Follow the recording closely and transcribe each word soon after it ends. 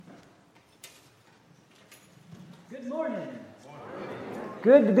Good morning.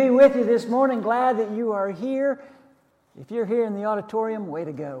 Good to be with you this morning. Glad that you are here. If you're here in the auditorium, way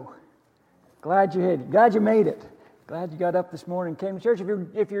to go. Glad you hit it. Glad you made it. Glad you got up this morning, came to church.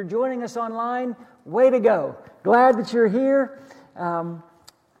 If you're joining us online, way to go. Glad that you're here. I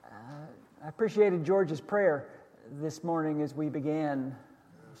appreciated George's prayer this morning as we began.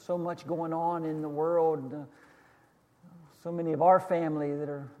 So much going on in the world. So many of our family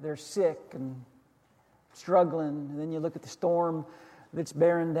they're sick and struggling. And then you look at the storm that's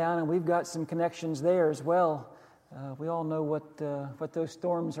bearing down, and we've got some connections there as well. We all know what those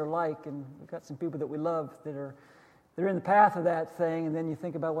storms are like, and we've got some people that we love they're in the path of that thing. And then you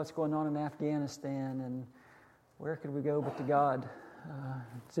think about what's going on in Afghanistan, and where could we go but to God?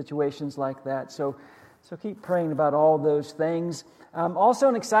 Situations like that. So keep praying about all those things. Also,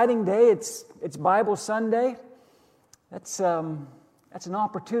 an exciting day. It's Bible Sunday. That's an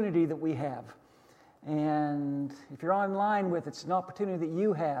opportunity that we have. And if you're online with it, it's an opportunity that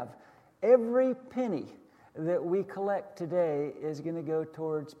you have. Every penny that we collect today is going to go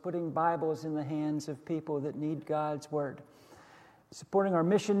towards putting Bibles in the hands of people that need God's Word. Supporting our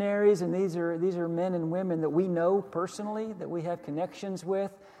missionaries, and these are men and women that we know personally, that we have connections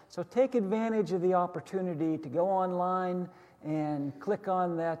with. So take advantage of the opportunity to go online and click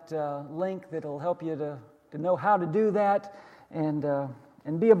on that link that'll help you to know how to do that and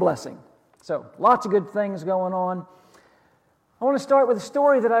be a blessing. So, lots of good things going on. I want to start with a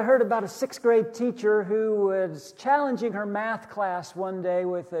story that I heard about a 6th grade teacher who was challenging her math class one day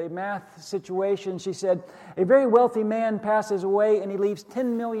with a math situation. She said, a very wealthy man passes away and he leaves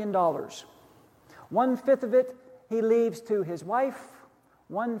 $10 million. 1/5 of it he leaves to his wife.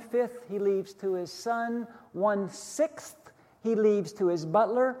 1/5 he leaves to his son. 1/6 he leaves to his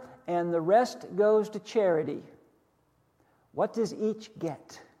butler. And the rest goes to charity. What does each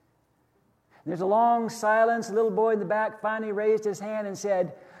get? There's a long silence. A little boy in the back finally raised his hand and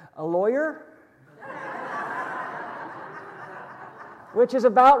said, a lawyer? Which is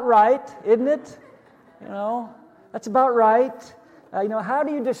about right, isn't it? That's about right. How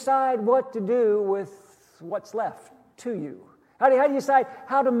do you decide what to do with what's left to you? How do you decide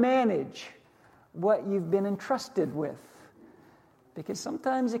how to manage what you've been entrusted with? Because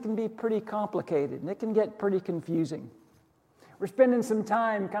sometimes it can be pretty complicated and it can get pretty confusing. We're spending some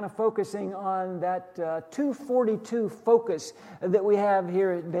time kind of focusing on that 242 focus that we have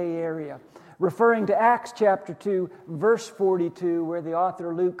here at Bay Area, referring to Acts chapter 2, verse 42, where the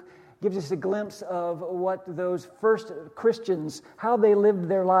author Luke gives us a glimpse of what those first Christians, how they lived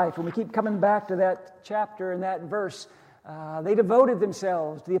their life. And we keep coming back to that chapter and that verse. They devoted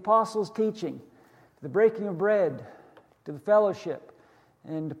themselves to the apostles' teaching, to the breaking of bread, to the fellowship,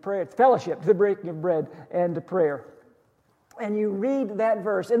 and to prayer. Fellowship, to the breaking of bread, and to prayer. And you read that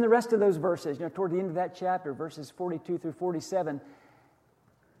verse, and the rest of those verses, toward the end of that chapter, verses 42 through 47,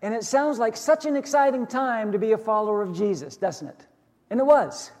 and it sounds like such an exciting time to be a follower of Jesus, doesn't it? And it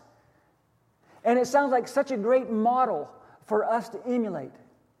was. And it sounds like such a great model for us to emulate.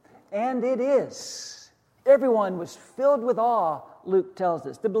 And it is. Everyone was filled with awe, Luke tells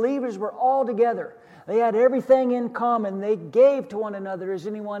us. The believers were all together. They had everything in common. They gave to one another as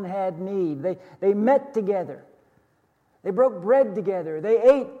anyone had need. They met together. They broke bread together. They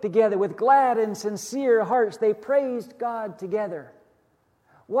ate together with glad and sincere hearts. They praised God together.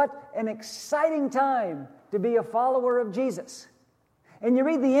 What an exciting time to be a follower of Jesus. And you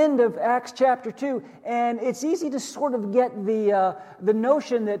read the end of Acts chapter 2, and it's easy to sort of get the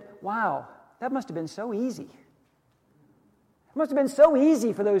notion that, wow, that must have been so easy. It must have been so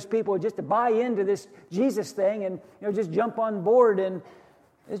easy for those people just to buy into this Jesus thing and just jump on board, and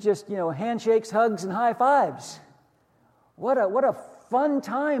it's just handshakes, hugs, and high fives. What a fun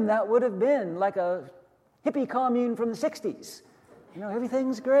time that would have been, like a hippie commune from the 60s.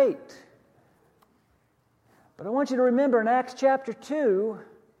 Everything's great. But I want you to remember in Acts chapter 2,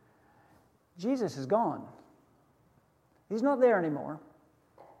 Jesus is gone. He's not there anymore.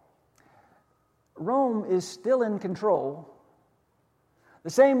 Rome is still in control. The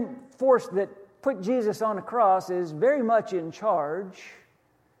same force that put Jesus on a cross is very much in charge.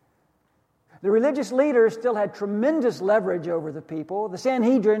 The religious leaders still had tremendous leverage over the people. The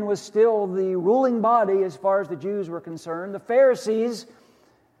Sanhedrin was still the ruling body as far as the Jews were concerned. The Pharisees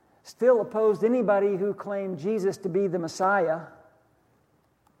still opposed anybody who claimed Jesus to be the Messiah.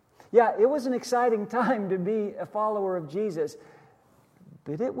 Yeah, it was an exciting time to be a follower of Jesus,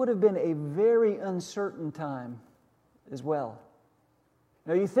 but it would have been a very uncertain time as well.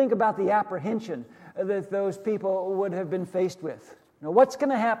 Now, you think about the apprehension that those people would have been faced with. What's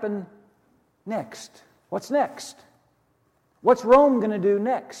going to happen next? What's next? What's Rome going to do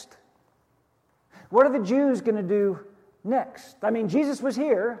next? What are the Jews going to do next? I mean, Jesus was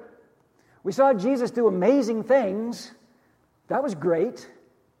here. We saw Jesus do amazing things. That was great.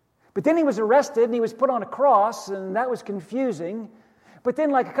 But then he was arrested and he was put on a cross, and that was confusing. But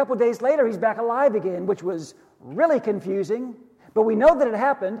then like a couple days later, he's back alive again, which was really confusing. But we know that it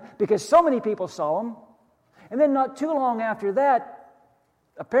happened because so many people saw him. And then not too long after that,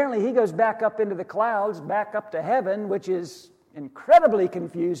 apparently he goes back up into the clouds, back up to heaven, which is incredibly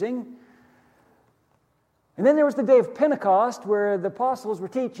confusing. And then there was the day of Pentecost where the apostles were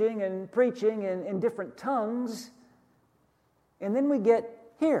teaching and preaching in different tongues. And then we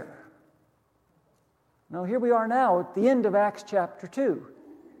get here. Now, here we are now at the end of Acts chapter 2.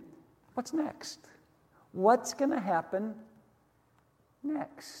 What's next? What's going to happen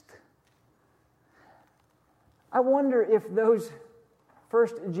next? I wonder if those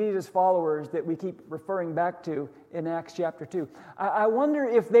first Jesus followers that we keep referring back to in Acts chapter 2, I wonder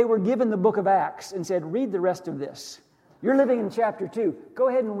if they were given the book of Acts and said, read the rest of this. You're living in chapter 2. Go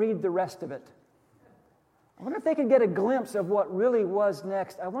ahead and read the rest of it. I wonder if they could get a glimpse of what really was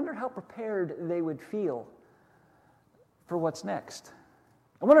next. I wonder how prepared they would feel for what's next.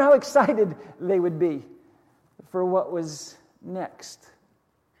 I wonder how excited they would be for what was next.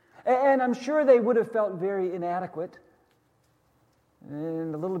 And I'm sure they would have felt very inadequate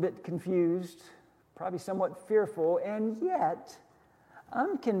and a little bit confused, probably somewhat fearful, and yet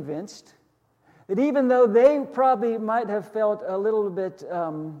I'm convinced that even though they probably might have felt a little bit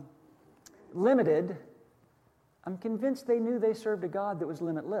limited, I'm convinced they knew they served a God that was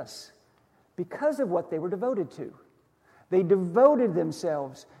limitless because of what they were devoted to. They devoted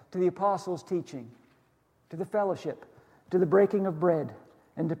themselves to the apostles' teaching, to the fellowship, to the breaking of bread,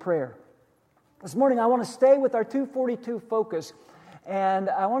 and to prayer. This morning I want to stay with our 242 focus, and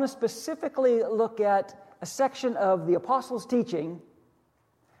I want to specifically look at a section of the apostles' teaching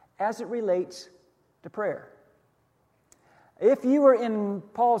as it relates to prayer. If you were in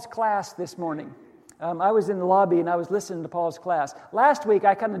Paul's class this morning, I was in the lobby and I was listening to Paul's class. Last week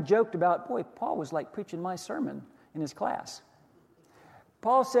I kind of joked about, boy, Paul was like preaching my sermon in his class.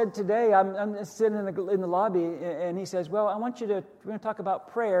 Paul said today, I'm sitting in the lobby, and he says, well, we're going to talk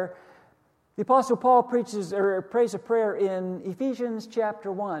about prayer. The Apostle Paul prays a prayer in Ephesians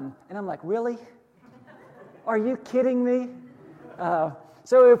chapter 1. And I'm like, really? Are you kidding me?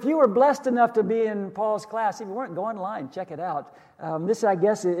 So if you were blessed enough to be in Paul's class, if you weren't, go online, check it out. This, I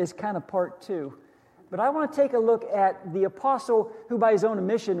guess, is kind of part 2. But I want to take a look at the apostle who by his own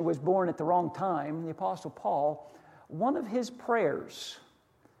admission was born at the wrong time, the Apostle Paul. One of his prayers,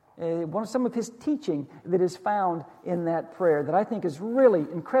 some of his teaching that is found in that prayer that I think is really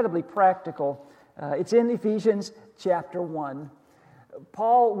incredibly practical. It's in Ephesians chapter 1.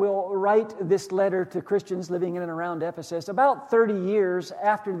 Paul will write this letter to Christians living in and around Ephesus about 30 years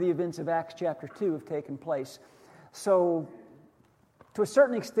after the events of Acts chapter 2 have taken place. So, to a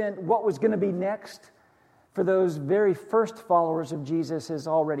certain extent, what was going to be next for those very first followers of Jesus has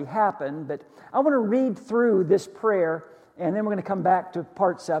already happened. But I want to read through this prayer, and then we're going to come back to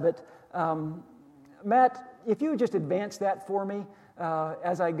parts of it. Matt, if you would just advance that for me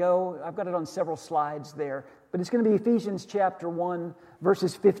as I go. I've got it on several slides there. But it's going to be Ephesians chapter 1,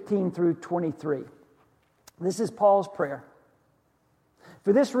 verses 15 through 23. This is Paul's prayer.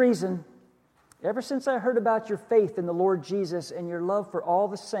 For this reason, ever since I heard about your faith in the Lord Jesus and your love for all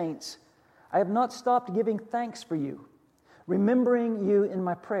the saints, I have not stopped giving thanks for you, remembering you in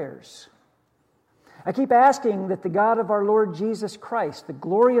my prayers. I keep asking that the God of our Lord Jesus Christ, the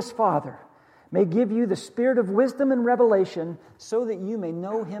glorious Father, may give you the spirit of wisdom and revelation so that you may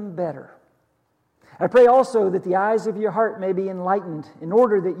know Him better. I pray also that the eyes of your heart may be enlightened in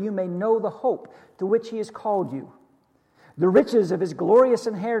order that you may know the hope to which He has called you, the riches of His glorious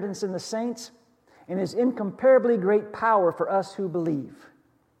inheritance in the saints, and His incomparably great power for us who believe.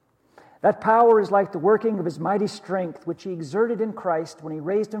 That power is like the working of His mighty strength, which He exerted in Christ when He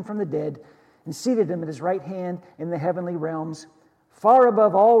raised Him from the dead and seated Him at His right hand in the heavenly realms, far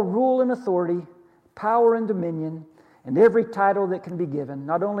above all rule and authority, power and dominion, and every title that can be given,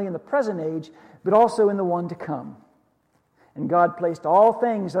 not only in the present age, but also in the one to come. And God placed all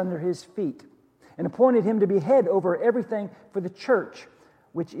things under His feet and appointed Him to be head over everything for the church,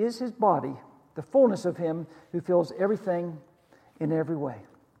 which is His body, the fullness of Him who fills everything in every way.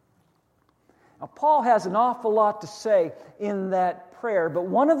 Now, Paul has an awful lot to say in that prayer, but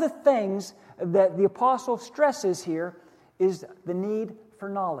one of the things that the apostle stresses here is the need for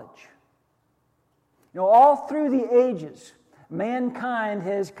knowledge. You know, all through the ages, mankind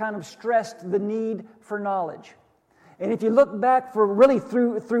has kind of stressed the need for knowledge. And if you look back for really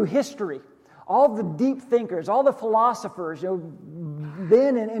through history, all the deep thinkers, all the philosophers,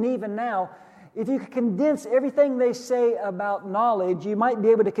 then and even now, If you could condense everything they say about knowledge, you might be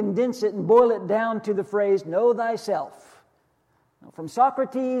able to condense it and boil it down to the phrase, know thyself. From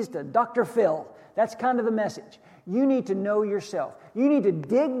Socrates to Dr. Phil, that's kind of the message. You need to know yourself. You need to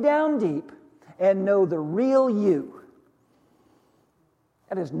dig down deep and know the real you.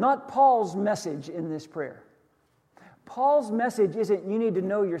 That is not Paul's message in this prayer. Paul's message isn't you need to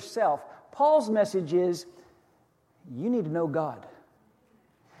know yourself. Paul's message is you need to know God.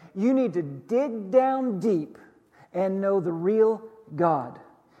 You need to dig down deep and know the real God.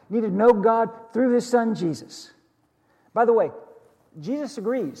 You need to know God through His Son, Jesus. By the way, Jesus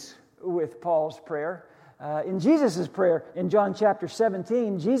agrees with Paul's prayer. In Jesus' prayer in John chapter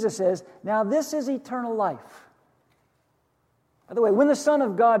 17, Jesus says, now this is eternal life. By the way, when the Son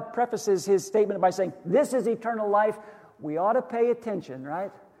of God prefaces His statement by saying, this is eternal life, we ought to pay attention,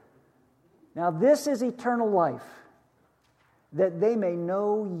 right? Now this is eternal life, that they may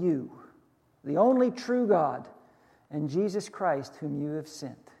know you, the only true God, and Jesus Christ whom you have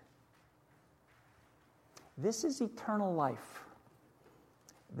sent. This is eternal life,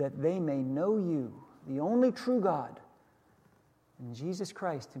 that they may know you, the only true God, and Jesus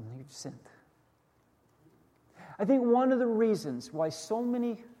Christ whom you've sent. I think one of the reasons why so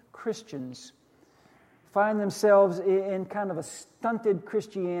many Christians find themselves in kind of a stunted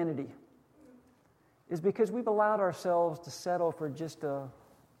Christianity is because we've allowed ourselves to settle for just a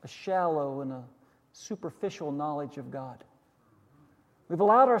shallow and a superficial knowledge of God. We've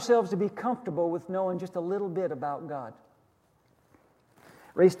allowed ourselves to be comfortable with knowing just a little bit about God.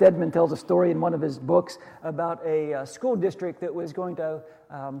 Ray Stedman tells a story in one of his books about a school district that was going to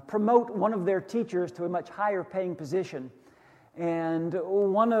promote one of their teachers to a much higher paying position. And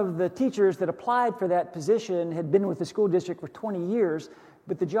one of the teachers that applied for that position had been with the school district for 20 years,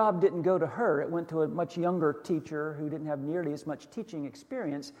 but the job didn't go to her. It went to a much younger teacher who didn't have nearly as much teaching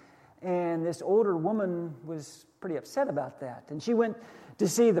experience. And this older woman was pretty upset about that. And she went to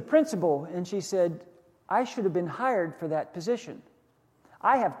see the principal, and she said, I should have been hired for that position.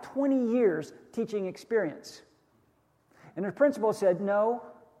 I have 20 years teaching experience. And the principal said, no,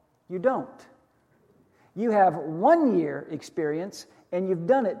 you don't. You have 1 year experience, and you've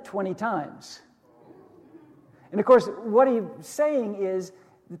done it 20 times. And of course, what he's saying is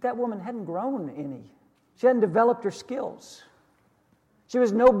that woman hadn't grown any. She hadn't developed her skills. She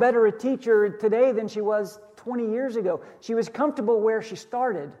was no better a teacher today than she was 20 years ago. She was comfortable where she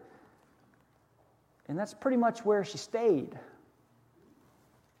started. And that's pretty much where she stayed.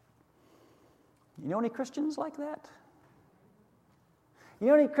 You know any Christians like that? You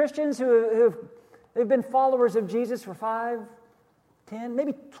know any Christians they've been followers of Jesus for 5, 10,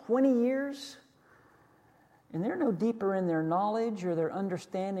 maybe 20 years? And they're no deeper in their knowledge or their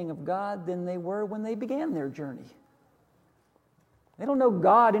understanding of God than they were when they began their journey. They don't know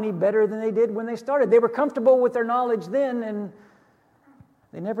God any better than they did when they started. They were comfortable with their knowledge then, and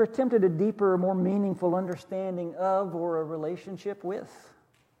they never attempted a deeper or more meaningful understanding of or a relationship with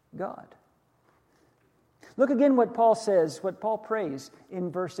God. Look again what Paul says, what Paul prays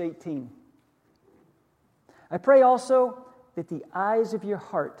in verse 18. I pray also that the eyes of your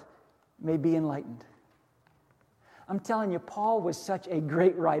heart may be enlightened. I'm telling you, Paul was such a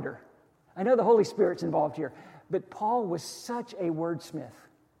great writer. I know the Holy Spirit's involved here, but Paul was such a wordsmith.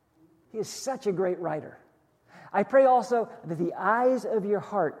 He is such a great writer. I pray also that the eyes of your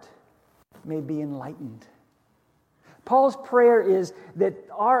heart may be enlightened. Paul's prayer is that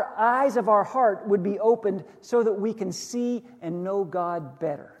our eyes of our heart would be opened so that we can see and know God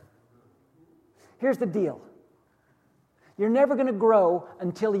better. Here's the deal. You're never going to grow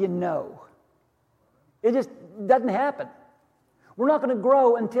until you know. It just doesn't happen. We're not going to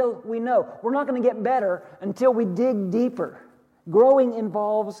grow until we know. We're not going to get better until we dig deeper. Growing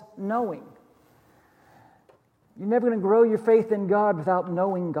involves knowing. You're never going to grow your faith in God without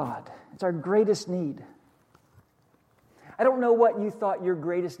knowing God. It's our greatest need. I don't know what you thought your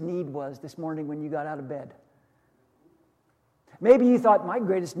greatest need was this morning when you got out of bed. Maybe you thought, my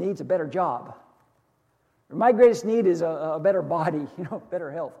greatest need is a better job. Or my greatest need is a better body, better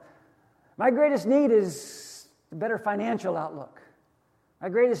health. My greatest need is a better financial outlook. My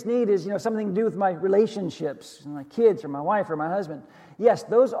greatest need is, something to do with my relationships, my kids or my wife or my husband. Yes,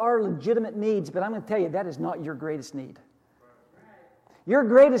 those are legitimate needs, but I'm going to tell you, that is not your greatest need. Your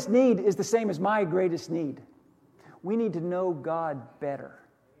greatest need is the same as my greatest need. We need to know God better.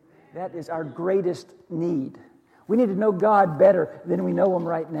 That is our greatest need. We need to know God better than we know Him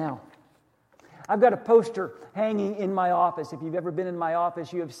right now. I've got a poster hanging in my office. If you've ever been in my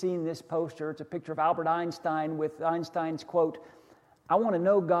office, you have seen this poster. It's a picture of Albert Einstein with Einstein's quote, I want to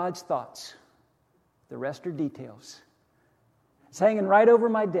know God's thoughts. The rest are details. It's hanging right over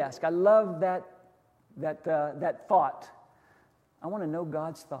my desk. I love that thought. I want to know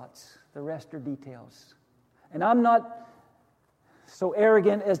God's thoughts. The rest are details. And I'm not so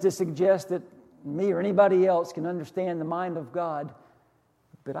arrogant as to suggest that me or anybody else can understand the mind of God,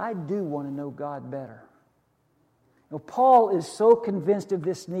 but I do want to know God better. You know, Paul is so convinced of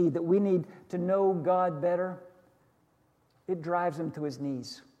this need that we need to know God better, it drives him to his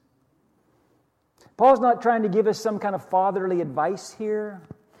knees. Paul's not trying to give us some kind of fatherly advice here.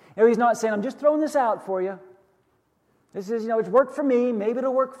 You know, he's not saying, I'm just throwing this out for you. This is, it's worked for me, maybe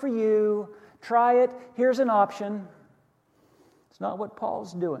it'll work for you. Try it, here's an option. It's not what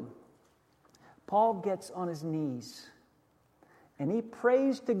Paul's doing. Paul gets on his knees and he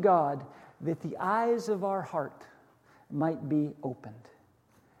prays to God that the eyes of our heart might be opened.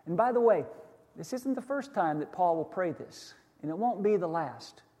 And by the way, this isn't the first time that Paul will pray this, and it won't be the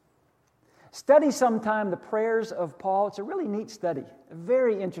last. Study sometime the prayers of Paul. It's a really neat study,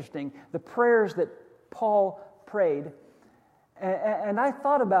 very interesting, the prayers that Paul prayed. And I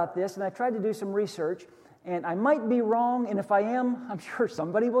thought about this, and I tried to do some research, and I might be wrong, and if I am, I'm sure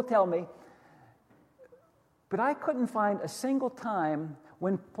somebody will tell me. But I couldn't find a single time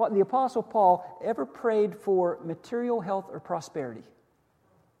when the Apostle Paul ever prayed for material health or prosperity.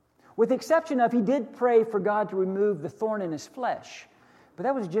 With the exception of he did pray for God to remove the thorn in his flesh, but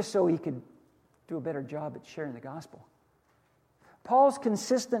that was just so he could do a better job at sharing the gospel. Paul's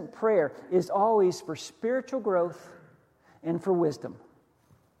consistent prayer is always for spiritual growth and for wisdom.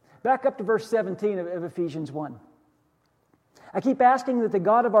 Back up to verse 17 of Ephesians 1. I keep asking that the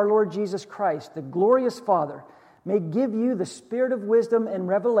God of our Lord Jesus Christ, the glorious Father, may give you the spirit of wisdom and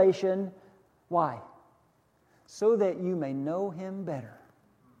revelation. Why? So that you may know Him better.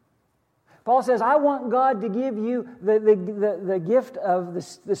 Paul says, I want God to give you the gift of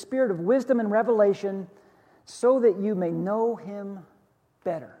the spirit of wisdom and revelation so that you may know Him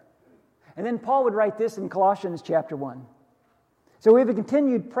better. And then Paul would write this in Colossians chapter 1. So we have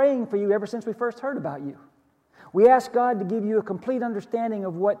continued praying for you ever since we first heard about you. We ask God to give you a complete understanding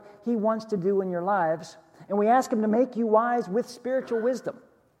of what He wants to do in your lives, and we ask Him to make you wise with spiritual wisdom.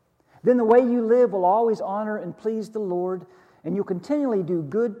 Then the way you live will always honor and please the Lord, and you'll continually do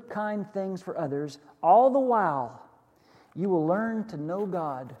good, kind things for others. All the while, you will learn to know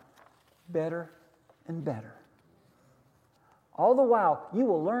God better and better. All the while, you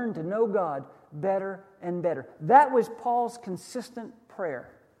will learn to know God better and better. That was Paul's consistent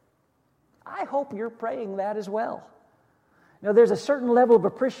prayer. I hope you're praying that as well. Now, there's a certain level of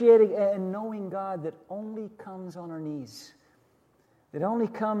appreciating and knowing God that only comes on our knees. That only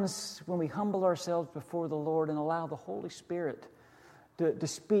comes when we humble ourselves before the Lord and allow the Holy Spirit to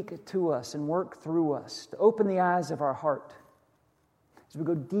speak to us and work through us, to open the eyes of our heart as we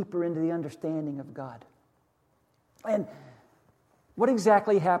go deeper into the understanding of God. And what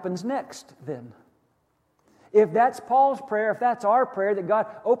exactly happens next then? If that's Paul's prayer, if that's our prayer, that God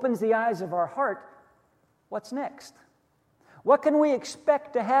opens the eyes of our heart, what's next? What can we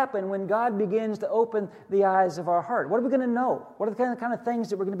expect to happen when God begins to open the eyes of our heart? What are we going to know? What are the kind of things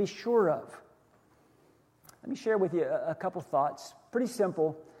that we're going to be sure of? Let me share with you a couple thoughts. Pretty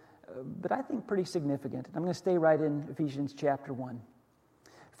simple, but I think pretty significant. I'm going to stay right in Ephesians chapter 1.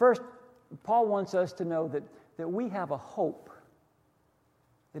 First, Paul wants us to know that we have a hope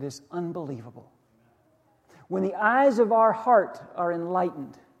that is unbelievable. When the eyes of our heart are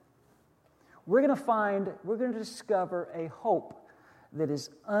enlightened, we're going to discover a hope that is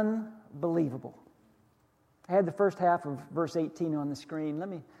unbelievable. I had the first half of verse 18 on the screen. Let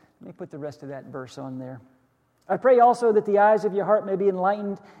me put the rest of that verse on there. I pray also that the eyes of your heart may be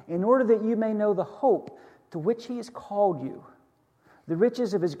enlightened, in order that you may know the hope to which He has called you, the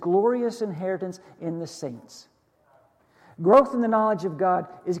riches of His glorious inheritance in the saints. Growth in the knowledge of God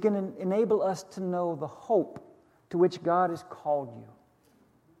is going to enable us to know the hope to which God has called you.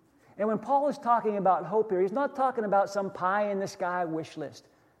 And when Paul is talking about hope here, he's not talking about some pie-in-the-sky wish list.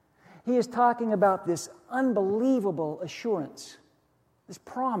 He is talking about this unbelievable assurance, this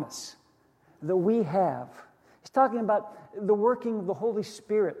promise that we have. He's talking about the working of the Holy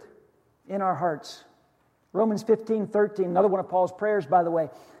Spirit in our hearts. Romans 15:13, another one of Paul's prayers, by the way.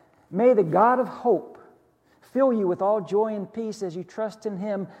 May the God of hope fill you with all joy and peace as you trust in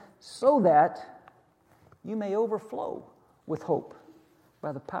Him, so that you may overflow with hope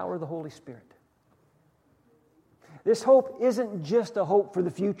by the power of the Holy Spirit. This hope isn't just a hope for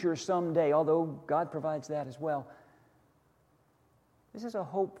the future someday, although God provides that as well. This is a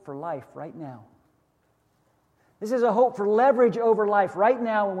hope for life right now. This is a hope for leverage over life right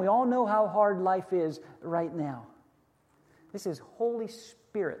now, when we all know how hard life is right now. This is Holy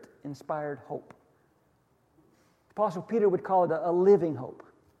Spirit-inspired hope. Apostle Peter would call it a living hope.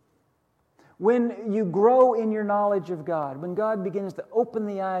 When you grow in your knowledge of God, when God begins to open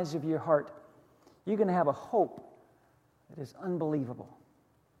the eyes of your heart, you're going to have a hope that is unbelievable.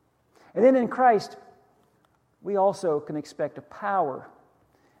 And then in Christ, we also can expect a power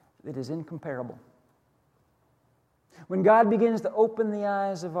that is incomparable. When God begins to open the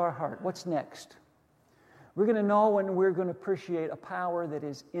eyes of our heart, what's next? We're going to know and we're going to appreciate a power that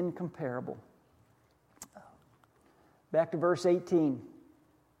is incomparable. Back to verse 18.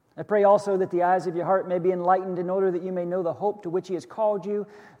 I pray also that the eyes of your heart may be enlightened in order that you may know the hope to which He has called you,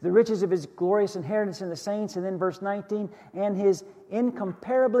 the riches of His glorious inheritance in the saints, and then verse 19, and His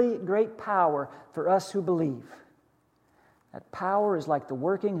incomparably great power for us who believe. That power is like the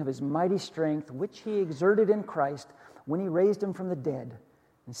working of His mighty strength, which He exerted in Christ when He raised Him from the dead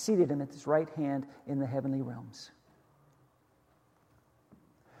and seated Him at His right hand in the heavenly realms.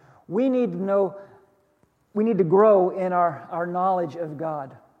 We need to grow in our knowledge of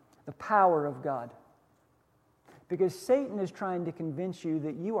God, the power of God. Because Satan is trying to convince you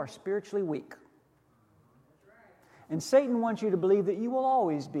that you are spiritually weak. And Satan wants you to believe that you will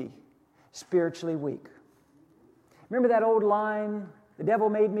always be spiritually weak. Remember that old line, the devil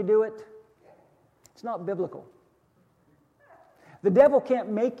made me do it? It's not biblical. The devil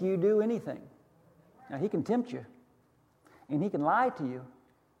can't make you do anything. Now, he can tempt you, and he can lie to you,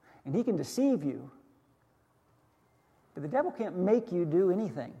 and he can deceive you. But the devil can't make you do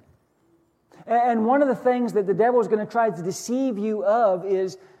anything. And one of the things that the devil is going to try to deceive you of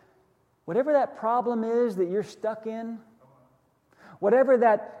is whatever that problem is that you're stuck in, whatever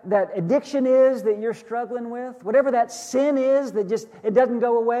that addiction is that you're struggling with, whatever that sin is that just, it doesn't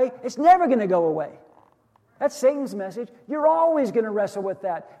go away, it's never going to go away. That's Satan's message. You're always going to wrestle with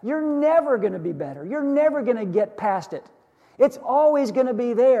that. You're never going to be better. You're never going to get past it. It's always going to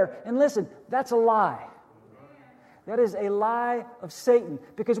be there. And listen, that's a lie. That is a lie of Satan,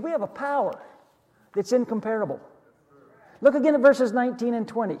 because we have a power that's incomparable. Look again at verses 19 and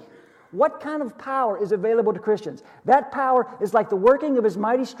 20. What kind of power is available to Christians? That power is like the working of His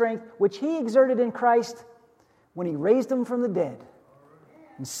mighty strength, which He exerted in Christ when He raised Him from the dead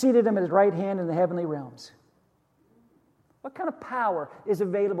and seated Him at His right hand in the heavenly realms. What kind of power is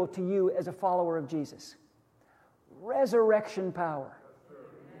available to you as a follower of Jesus? Resurrection power.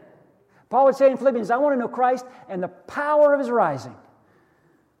 Paul would say in Philippians, I want to know Christ and the power of His rising.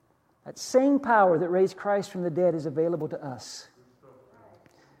 That same power that raised Christ from the dead is available to us.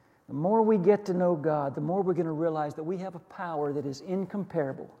 The more we get to know God, the more we're going to realize that we have a power that is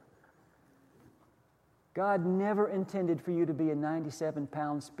incomparable. God never intended for you to be a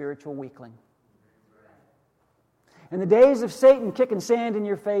 97-pound spiritual weakling. And the days of Satan kicking sand in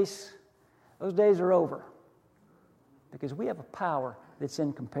your face, those days are over. Because we have a power that's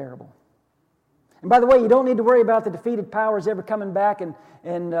incomparable. And by the way, you don't need to worry about the defeated powers ever coming back and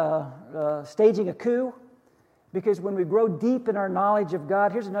staging a coup. Because when we grow deep in our knowledge of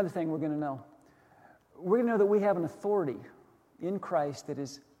God, here's another thing we're going to know. We're going to know that we have an authority in Christ that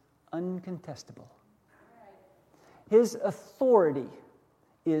is uncontestable. His authority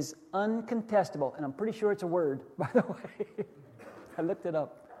is uncontestable. And I'm pretty sure it's a word, by the way. I looked it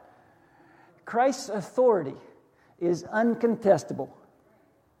up. Christ's authority is uncontestable.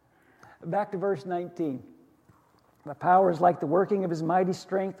 Back to verse 19. The power is like the working of His mighty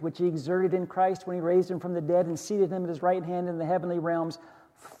strength, which He exerted in Christ when He raised Him from the dead and seated Him at His right hand in the heavenly realms,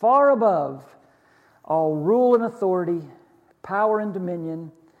 far above all rule and authority, power and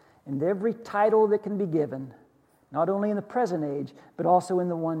dominion, and every title that can be given, not only in the present age, but also in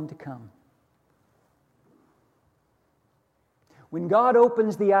the one to come. When God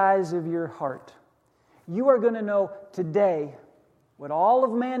opens the eyes of your heart, you are going to know today what all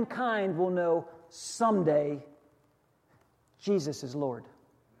of mankind will know someday: Jesus is Lord.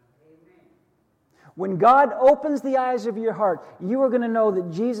 Amen. When God opens the eyes of your heart, you are going to know that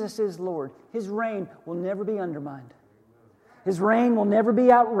Jesus is Lord. His reign will never be undermined. His reign will never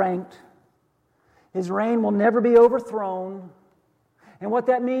be outranked. His reign will never be overthrown. And what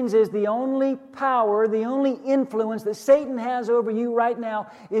that means is the only power, the only influence that Satan has over you right now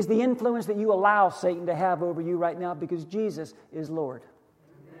is the influence that you allow Satan to have over you right now, because Jesus is Lord.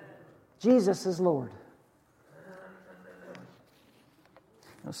 Amen. Jesus is Lord.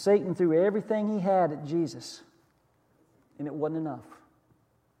 Now, Satan threw everything he had at Jesus, and it wasn't enough.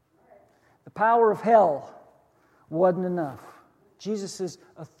 The power of hell wasn't enough. Jesus'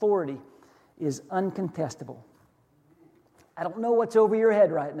 authority is uncontestable. I don't know what's over your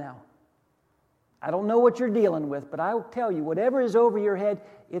head right now. I don't know what you're dealing with, but I will tell you, whatever is over your head,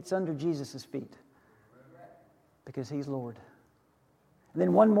 it's under Jesus' feet. Because He's Lord. And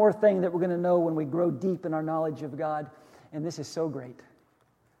then one more thing that we're going to know when we grow deep in our knowledge of God, and this is so great.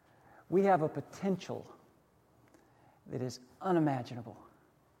 We have a potential that is unimaginable.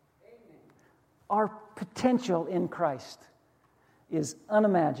 Our potential in Christ is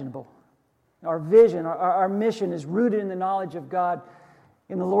unimaginable. Our vision, our mission is rooted in the knowledge of God,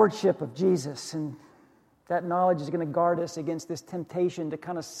 in the lordship of Jesus. And that knowledge is going to guard us against this temptation to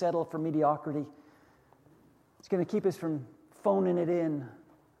kind of settle for mediocrity. It's going to keep us from phoning it in.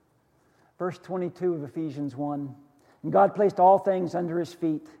 Verse 22 of Ephesians 1. And God placed all things under His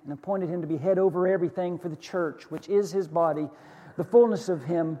feet and appointed Him to be head over everything for the church, which is His body, the fullness of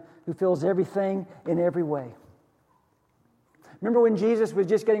Him who fills everything in every way. Remember when Jesus was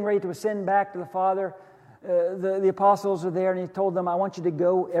just getting ready to ascend back to the Father? The apostles are there and He told them, I want you to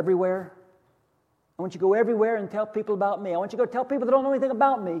go everywhere. I want you to go everywhere and tell people about me. I want you to go tell people that don't know anything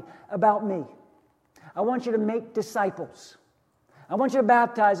about me. I want you to make disciples. I want you to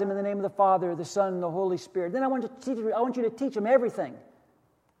baptize them in the name of the Father, the Son, and the Holy Spirit. Then I want you to teach them everything.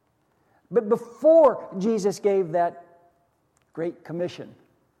 But before Jesus gave that great commission,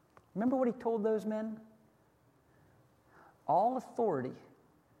 remember what He told those men? All authority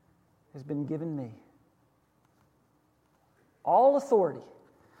has been given me. All authority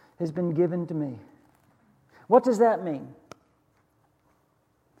has been given to me. What does that mean?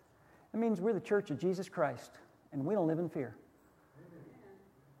 It means we're the church of Jesus Christ, and we don't live in fear.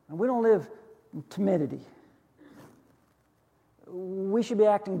 And we don't live in timidity. We should be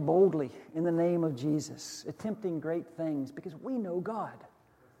acting boldly in the name of Jesus, attempting great things, because we know God.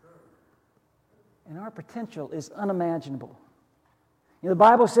 And our potential is unimaginable. You know, the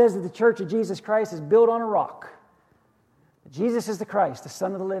Bible says that the church of Jesus Christ is built on a rock. Jesus is the Christ, the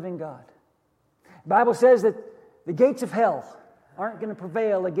Son of the living God. The Bible says that the gates of hell aren't going to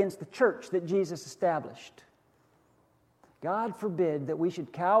prevail against the church that Jesus established. God forbid that we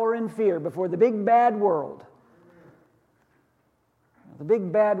should cower in fear before the big bad world. The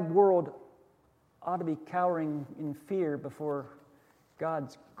big bad world ought to be cowering in fear before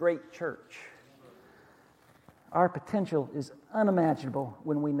God's great church. Our potential is unimaginable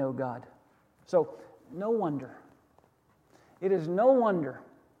when we know God. So, no wonder. It is no wonder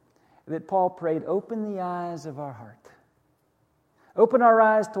that Paul prayed, open the eyes of our heart. Open our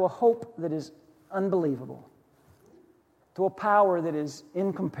eyes to a hope that is unbelievable, to a power that is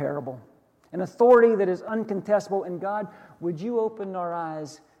incomparable, an authority that is uncontestable. And God, would you open our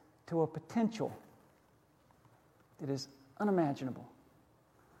eyes to a potential that is unimaginable?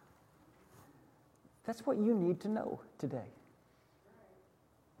 That's what you need to know today.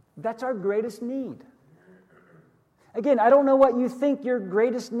 That's our greatest need. Again, I don't know what you think your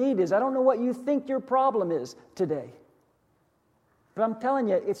greatest need is. I don't know what you think your problem is today. But I'm telling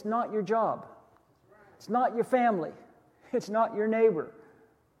you, it's not your job. It's not your family. It's not your neighbor.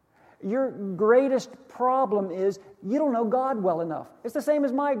 Your greatest problem is you don't know God well enough. It's the same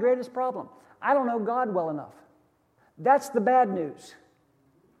as my greatest problem. I don't know God well enough. That's the bad news.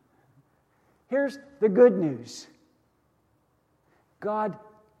 Here's the good news. God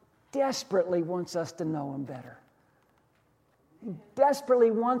desperately wants us to know Him better. He desperately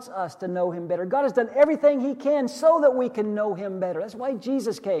wants us to know Him better. God has done everything He can so that we can know Him better. That's why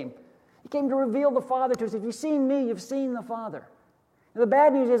Jesus came. He came to reveal the Father to us. If you've seen me, you've seen the Father. And the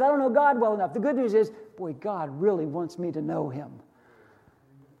bad news is I don't know God well enough. The good news is, boy, God really wants me to know Him.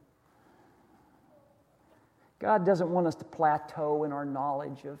 God doesn't want us to plateau in our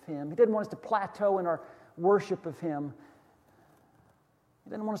knowledge of Him. He doesn't want us to plateau in our worship of Him. He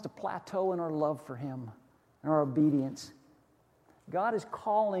doesn't want us to plateau in our love for Him and our obedience. God is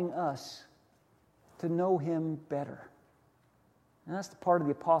calling us to know Him better. And that's the part of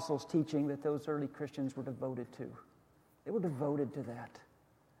the apostles' teaching that those early Christians were devoted to. They were devoted to that.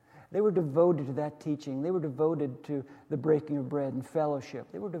 They were devoted to that teaching. They were devoted to the breaking of bread and fellowship.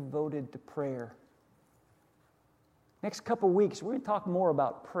 They were devoted to prayer. Next couple weeks, we're going to talk more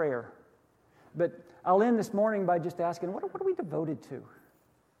about prayer. But I'll end this morning by just asking, what are we devoted to?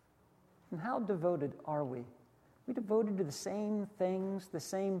 And how devoted are we? Are we devoted to the same things, the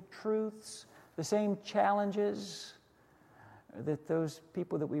same truths, the same challenges that those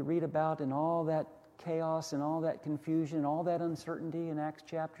people that we read about in all that chaos and all that confusion and all that uncertainty in Acts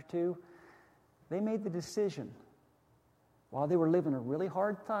chapter 2, they made the decision while they were living a really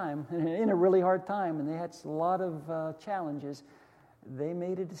hard time, in a really hard time, and they had a lot of challenges, they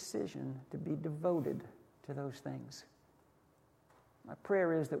made a decision to be devoted to those things. My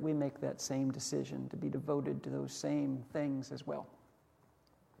prayer is that we make that same decision to be devoted to those same things as well.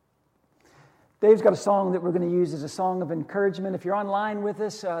 Dave's got a song that we're going to use as a song of encouragement. If you're online with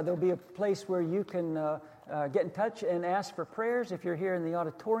us, there'll be a place where you can get in touch and ask for prayers. If you're here in the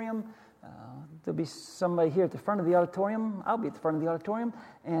auditorium, there'll be somebody here at the front of the auditorium. I'll be at the front of the auditorium.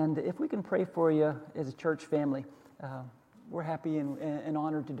 And if we can pray for you as a church family, we're happy and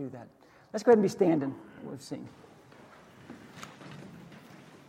honored to do that. Let's go ahead and be standing. We'll sing.